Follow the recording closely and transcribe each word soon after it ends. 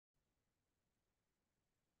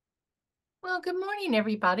Well, good morning,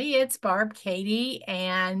 everybody. It's Barb Katie,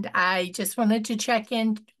 and I just wanted to check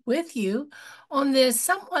in with you on this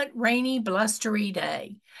somewhat rainy, blustery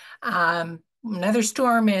day. Another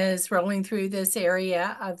storm is rolling through this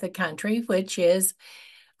area of the country, which is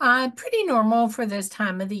pretty normal for this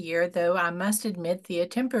time of the year, though I must admit the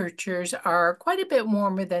temperatures are quite a bit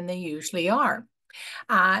warmer than they usually are.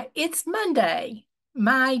 It's Monday,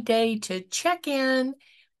 my day to check in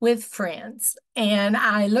with friends, and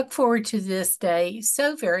I look forward to this day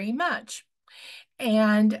so very much.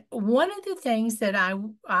 And one of the things that I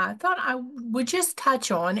thought I would just touch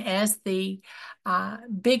on as the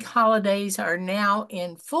big holidays are now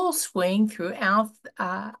in full swing throughout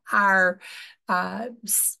our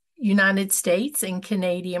United States and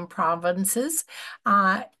Canadian provinces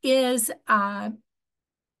is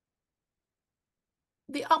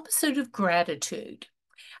the opposite of gratitude.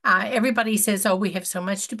 Everybody says, oh, we have so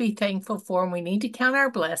much to be thankful for, and we need to count our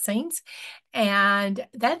blessings. And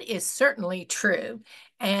that is certainly true.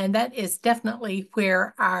 And that is definitely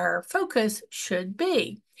where our focus should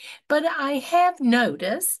be. But I have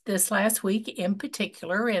noticed this last week in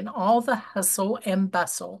particular, in all the hustle and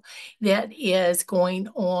bustle that is going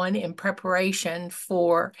on in preparation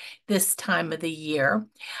for this time of the year,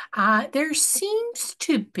 there seems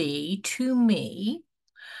to be, to me,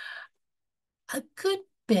 a good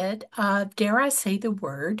bit of, dare I say the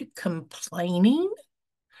word, complaining,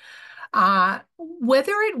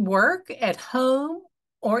 whether at work, at home,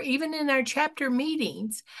 or even in our chapter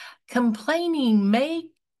meetings. Complaining may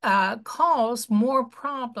cause more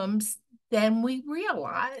problems than we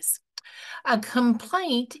realize. A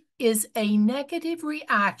complaint is a negative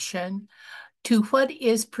reaction to what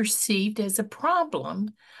is perceived as a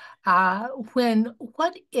problem, when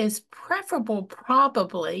what is preferable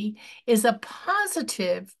probably is a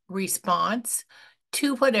positive response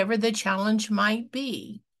to whatever the challenge might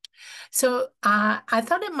be. So I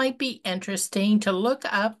thought it might be interesting to look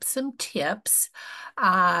up some tips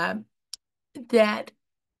uh, that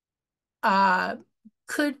uh,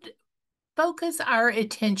 could focus our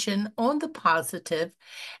attention on the positive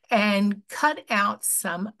and cut out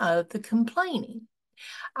some of the complaining.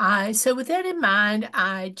 So with that in mind,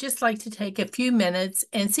 I'd just like to take a few minutes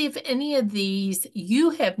and see if any of these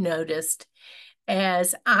you have noticed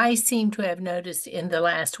as I seem to have noticed in the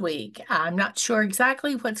last week. I'm not sure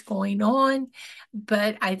exactly what's going on,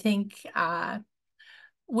 but I think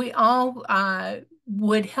we all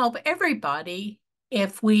would help everybody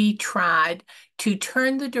if we tried to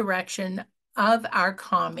turn the direction of our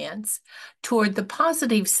comments toward the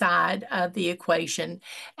positive side of the equation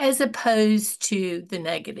as opposed to the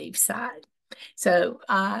negative side. So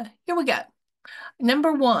here we go.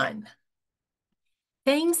 Number one,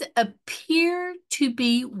 things appear to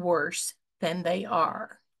be worse than they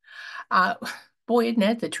are. Uh, Boy, isn't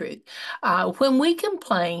that the truth? When we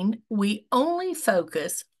complain, we only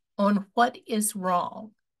focus on what is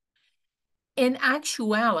wrong. In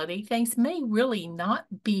actuality, things may really not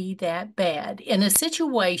be that bad. In a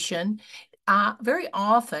situation, very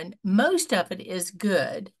often, most of it is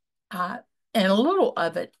good, uh, and a little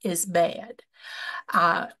of it is bad.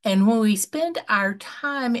 And when we spend our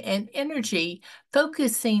time and energy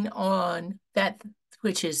focusing on that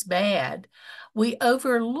which is bad, we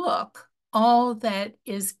overlook all that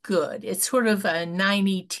is good. It's sort of a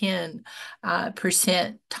 90-10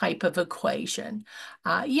 percent type of equation.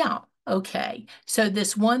 Yeah, okay. So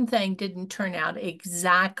this one thing didn't turn out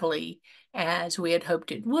exactly as we had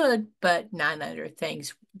hoped it would, but nine other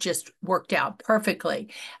things just worked out perfectly.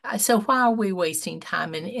 So why are we wasting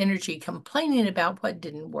time and energy complaining about what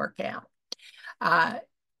didn't work out? Uh,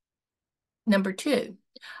 Number two,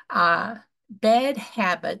 uh, bad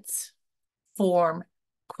habits form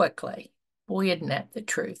quickly. Boy, isn't that the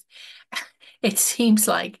truth? It seems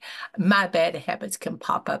like my bad habits can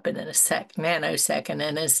pop up in a nanosecond,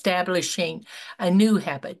 and establishing a new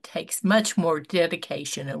habit takes much more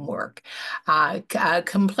dedication and work.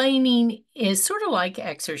 Complaining is sort of like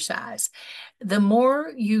exercise. The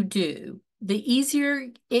more you do, the easier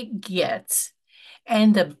it gets,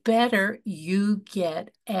 and the better you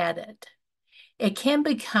get at it. It can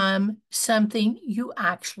become something you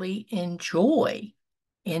actually enjoy.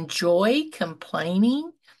 Enjoy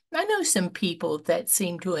complaining. I know some people that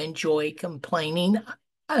seem to enjoy complaining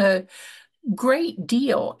a great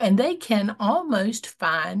deal, and they can almost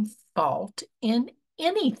find fault in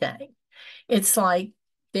anything. It's like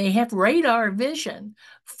they have radar vision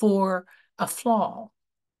for a flaw.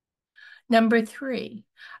 Number three,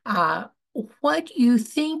 uh, what you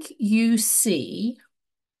think you see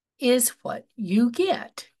is what you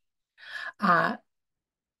get. Uh,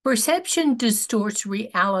 Perception distorts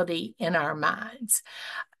reality in our minds.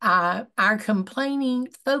 Our complaining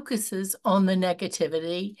focuses on the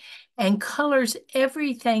negativity and colors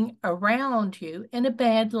everything around you in a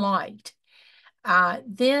bad light.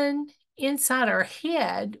 Then inside our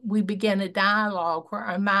head, we begin a dialogue where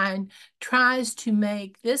our mind tries to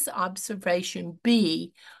make this observation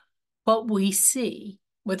be what we see,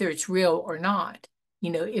 whether it's real or not. You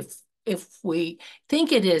know, if we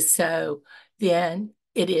think it is so, then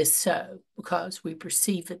it is so because we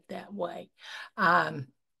perceive it that way. Um,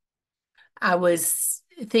 I was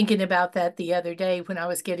thinking about that the other day when I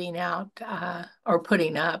was getting out, or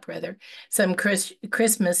putting up rather, some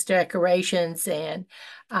Christmas decorations, and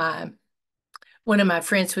um, one of my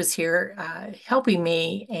friends was here helping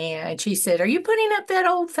me, and she said, "Are you putting up that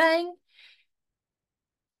old thing?"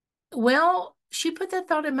 Well, she put that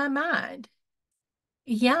thought in my mind.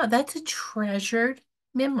 Yeah, that's a treasured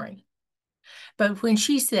memory. But when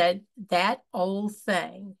she said that old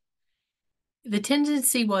thing, the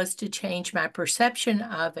tendency was to change my perception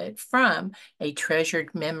of it from a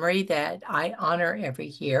treasured memory that I honor every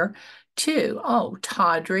year to, oh,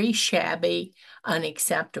 tawdry, shabby,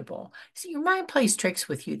 unacceptable. So your mind plays tricks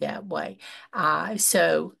with you that way.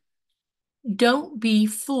 So don't be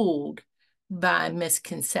fooled by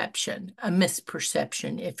misconception, a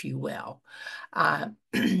misperception, if you will. Uh,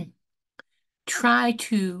 Try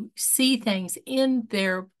to see things in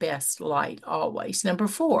their best light always. Number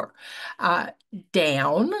four,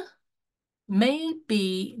 down may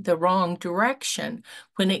be the wrong direction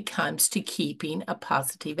when it comes to keeping a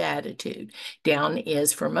positive attitude. Down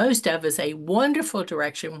is, for most of us, a wonderful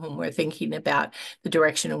direction when we're thinking about the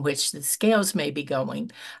direction in which the scales may be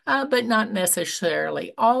going, but not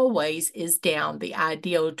necessarily always is down the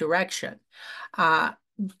ideal direction. Uh,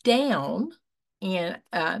 Down, and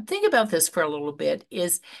think about this for a little bit,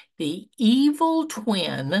 is the evil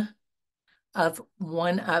twin of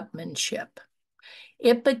one-upmanship.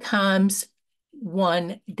 It becomes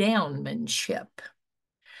one-downmanship.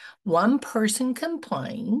 One person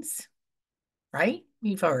complains, right?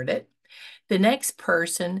 You've heard it. The next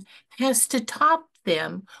person has to top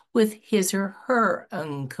them with his or her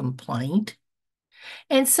own complaint,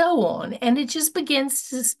 and so on. And it just begins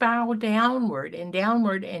to spiral downward and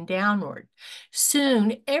downward and downward.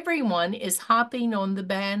 Soon, everyone is hopping on the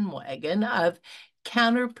bandwagon of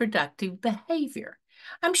counterproductive behavior.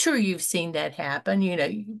 I'm sure you've seen that happen. You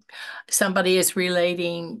know, somebody is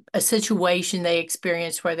relating a situation they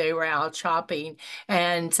experienced where they were out shopping,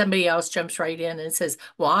 and somebody else jumps right in and says,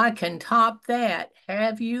 "Well, I can top that.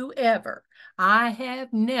 Have you ever? I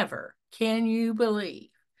have never. Can you believe?"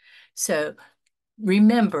 So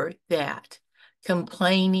remember that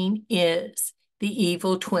complaining is the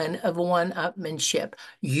evil twin of one-upmanship.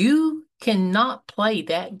 You cannot play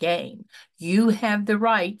that game. You have the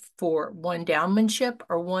right for one-downmanship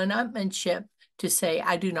or one-upmanship to say,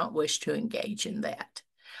 I do not wish to engage in that.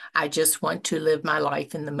 I just want to live my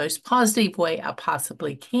life in the most positive way I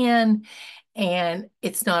possibly can, and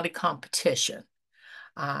it's not a competition.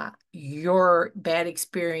 Your bad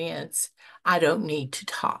experience, I don't need to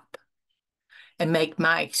top and make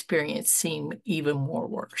my experience seem even more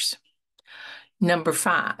worse. Number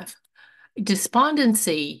five,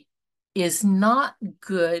 despondency is not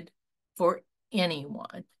good for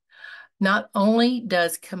anyone. Not only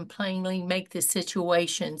does complaining make the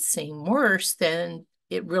situation seem worse than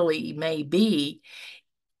it really may be,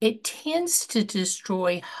 it tends to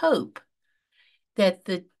destroy hope that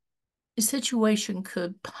the situation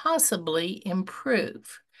could possibly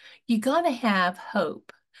improve. You got to have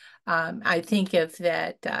hope. I think of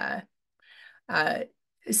that uh,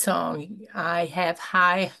 song, I Have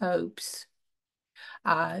High Hopes,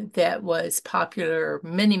 that was popular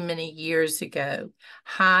many, many years ago.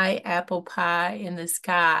 High apple pie in the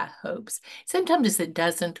sky hopes. Sometimes it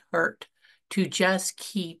doesn't hurt to just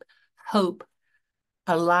keep hope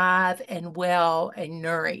alive and well and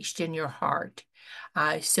nourished in your heart,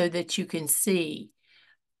 so that you can see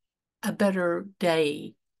a better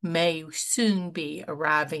day may soon be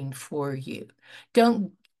arriving for you.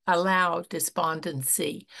 Don't allow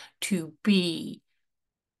despondency to be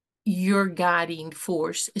your guiding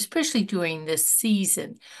force, especially during this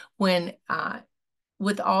season when,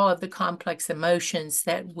 with all of the complex emotions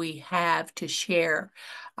that we have to share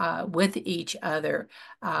with each other.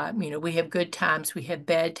 We have good times, we have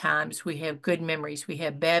bad times, we have good memories, we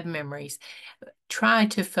have bad memories. Try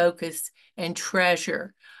to focus and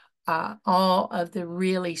treasure all of the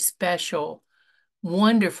really special,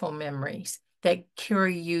 wonderful memories that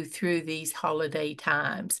carry you through these holiday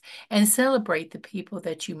times, and celebrate the people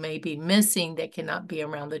that you may be missing that cannot be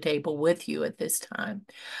around the table with you at this time.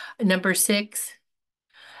 Number six,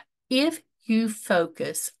 If you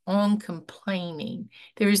focus on complaining,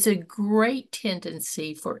 there's a great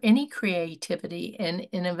tendency for any creativity and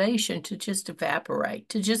innovation to just evaporate,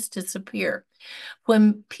 to just disappear.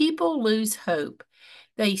 When people lose hope,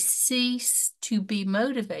 they cease to be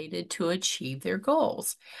motivated to achieve their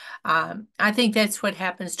goals. I think that's what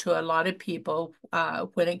happens to a lot of people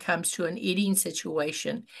when it comes to an eating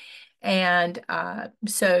situation. And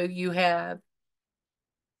so you have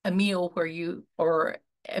a meal where you, or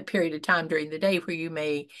a period of time during the day where you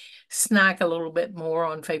may snack a little bit more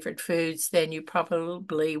on favorite foods than you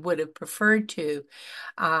probably would have preferred to.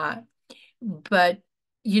 Uh, but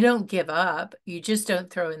you don't give up. You just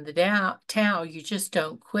don't throw in the towel. You just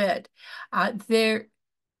don't quit. Uh, there,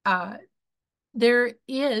 uh, there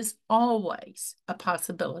is always a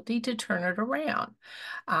possibility to turn it around.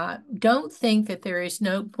 Don't think that there is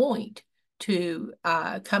no point to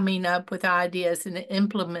coming up with ideas and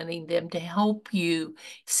implementing them to help you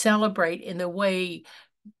celebrate in the way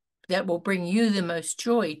that will bring you the most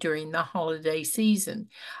joy during the holiday season.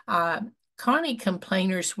 Chronic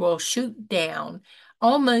complainers will shoot down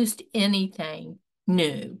almost anything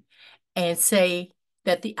new and say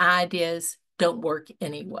that the ideas don't work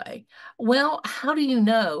anyway. Well, how do you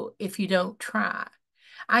know if you don't try?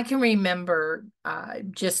 I can remember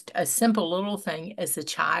just a simple little thing as a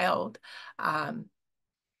child,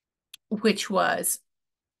 which was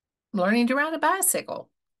learning to ride a bicycle.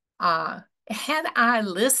 Had I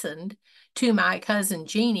listened to my cousin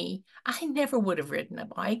Jeannie, I never would have ridden a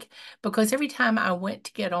bike because every time I went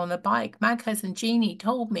to get on the bike, my cousin Jeannie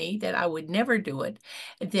told me that I would never do it,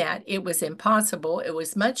 that it was impossible, it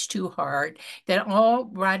was much too hard, that all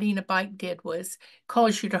riding a bike did was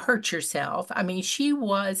cause you to hurt yourself. I mean, she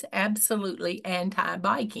was absolutely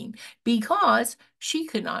anti-biking because she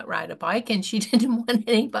could not ride a bike and she didn't want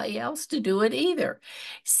anybody else to do it either.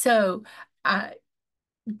 So,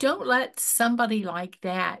 don't let somebody like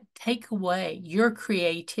that take away your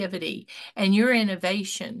creativity and your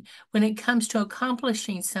innovation when it comes to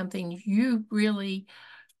accomplishing something you really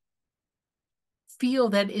feel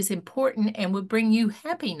that is important and would bring you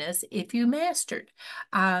happiness if you mastered.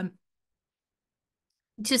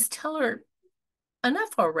 Just tell her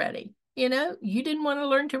enough already. You know, you didn't want to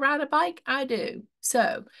learn to ride a bike. I do.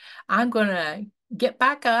 So I'm going to get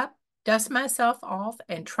back up, dust myself off,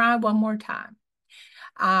 and try one more time.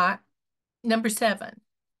 Number 7,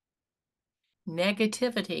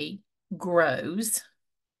 negativity grows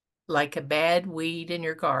like a bad weed in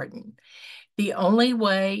your garden. The only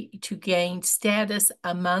way to gain status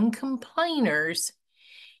among complainers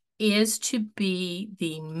is to be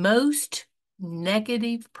the most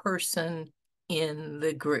negative person in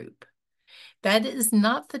the group. That is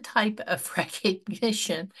not the type of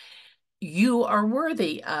recognition you are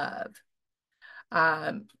worthy of.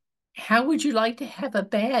 Um, how would you like to have a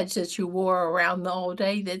badge that you wore around all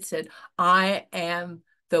day that said, I am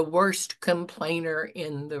the worst complainer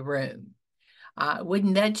in the room?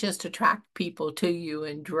 Wouldn't that just attract people to you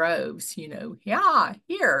in droves? You know, yeah,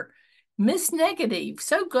 here, Miss Negative,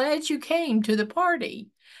 so glad you came to the party.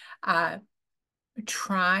 Uh,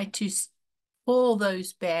 try to pull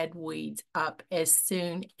those bad weeds up as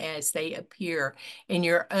soon as they appear in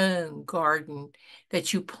your own garden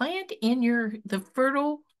that you plant in the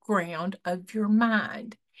fertile ground of your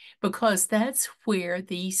mind, because that's where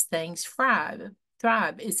these things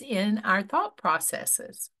thrive is in our thought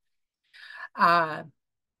processes.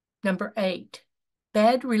 Number 8,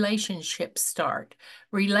 bad relationships start.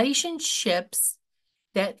 Relationships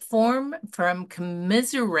that form from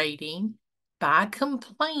commiserating by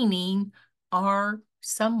complaining are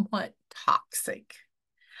somewhat toxic.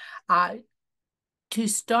 To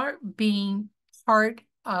start being part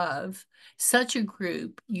of such a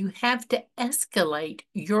group, you have to escalate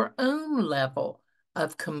your own level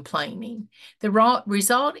of complaining. The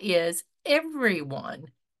result is everyone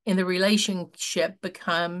in the relationship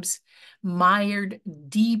becomes mired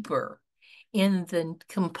deeper in the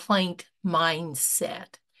complaint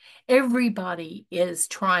mindset. Everybody is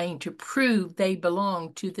trying to prove they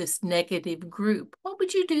belong to this negative group. Why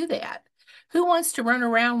would you do that? Who wants to run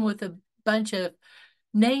around with a bunch of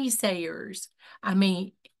naysayers? I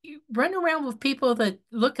mean, you run around with people that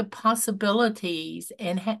look at possibilities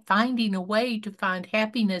and finding a way to find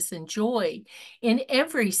happiness and joy in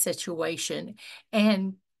every situation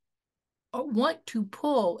and want to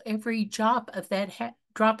pull every drop of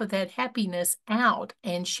that happiness out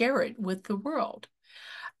and share it with the world.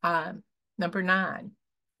 Number 9,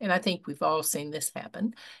 and I think we've all seen this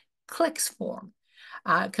happen, cliques form.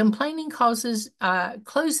 Complaining closes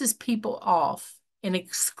people off in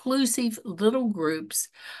exclusive little groups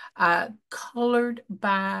colored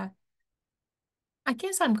by I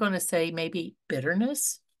guess I'm going to say maybe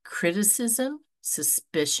bitterness, criticism,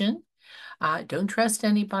 suspicion. Don't trust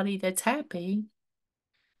anybody that's happy.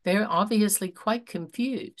 They're obviously quite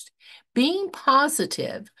confused. Being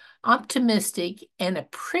positive, optimistic, and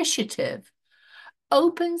appreciative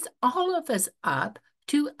opens all of us up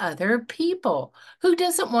to other people. Who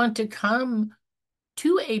doesn't want to come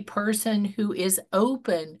to a person who is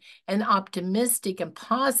open and optimistic and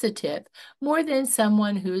positive more than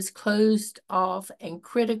someone who is closed off and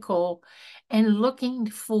critical and looking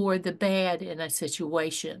for the bad in a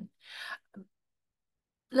situation?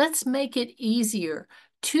 Let's make it easier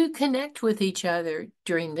to connect with each other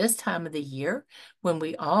during this time of the year when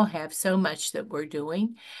we all have so much that we're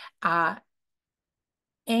doing. Uh,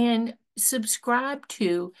 and subscribe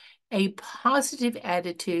to a positive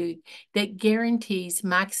attitude that guarantees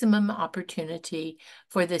maximum opportunity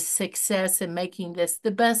for the success in making this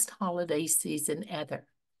the best holiday season ever.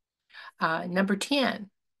 Number 10,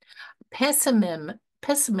 pessimism.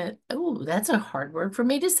 Oh, that's a hard word for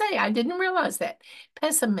me to say. I didn't realize that.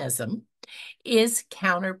 Pessimism is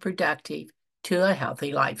counterproductive to a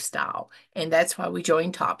healthy lifestyle. And that's why we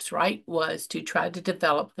joined TOPS, right? Was to try to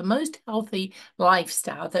develop the most healthy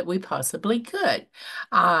lifestyle that we possibly could.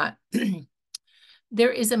 Uh,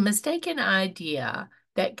 there is a mistaken idea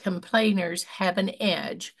that complainers have an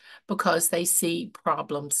edge because they see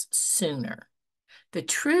problems sooner. The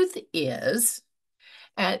truth is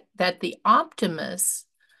that the optimists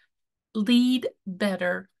lead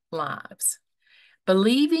better lives.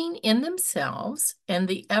 Believing in themselves and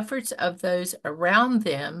the efforts of those around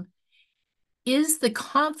them is the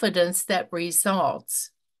confidence that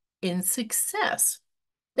results in success.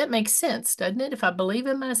 That makes sense, doesn't it? If I believe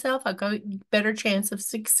in myself, I got a better chance of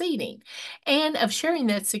succeeding and of sharing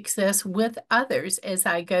that success with others as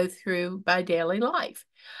I go through my daily life.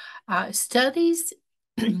 Studies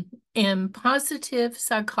in positive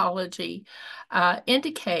psychology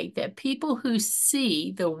indicate that people who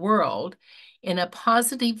see the world in a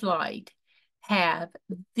positive light have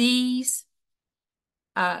these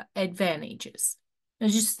advantages. Now,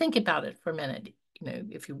 just think about it for a minute. You know,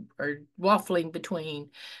 if you are waffling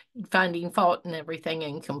between finding fault in everything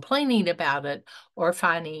and complaining about it, or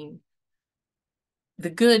finding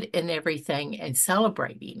the good in everything and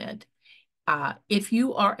celebrating it, if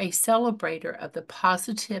you are a celebrator of the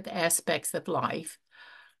positive aspects of life,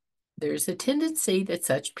 there's a tendency that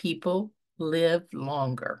such people live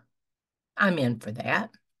longer. I'm in for that.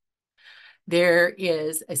 There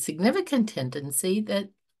is a significant tendency that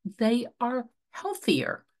they are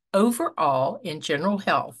healthier overall in general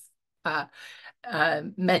health uh,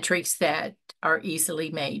 metrics that are easily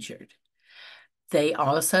measured. They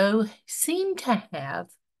also seem to have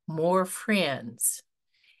more friends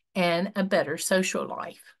and a better social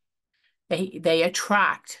life. They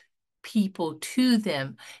attract people to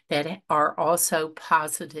them that are also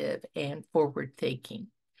positive and forward thinking.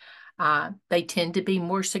 They tend to be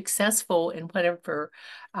more successful in whatever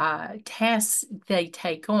tasks they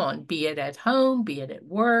take on, be it at home, be it at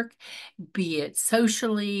work, be it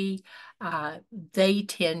socially. They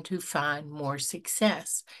tend to find more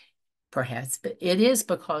success. Perhaps, but it is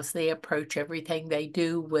because they approach everything they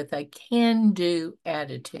do with a can-do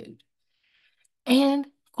attitude. And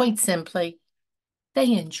quite simply,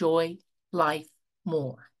 they enjoy life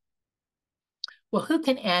more. Well, who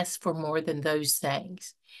can ask for more than those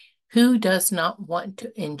things? Who does not want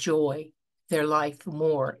to enjoy their life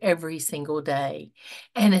more every single day,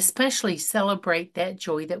 and especially celebrate that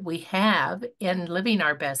joy that we have in living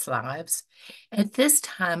our best lives at this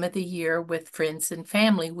time of the year with friends and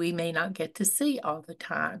family we may not get to see all the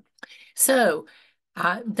time? So,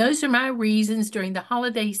 those are my reasons during the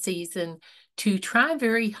holiday season to try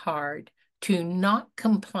very hard to not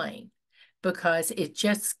complain because it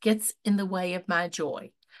just gets in the way of my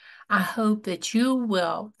joy. I hope that you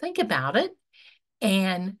will think about it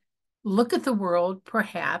and look at the world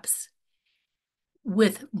perhaps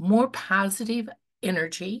with more positive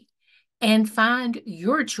energy and find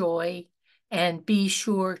your joy and be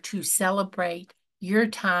sure to celebrate your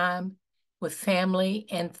time with family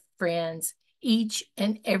and friends each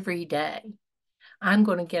and every day. I'm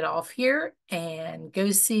going to get off here and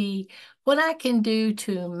go see what I can do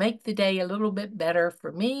to make the day a little bit better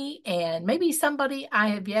for me and maybe somebody I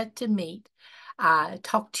have yet to meet.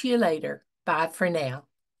 Talk to you later. Bye for now.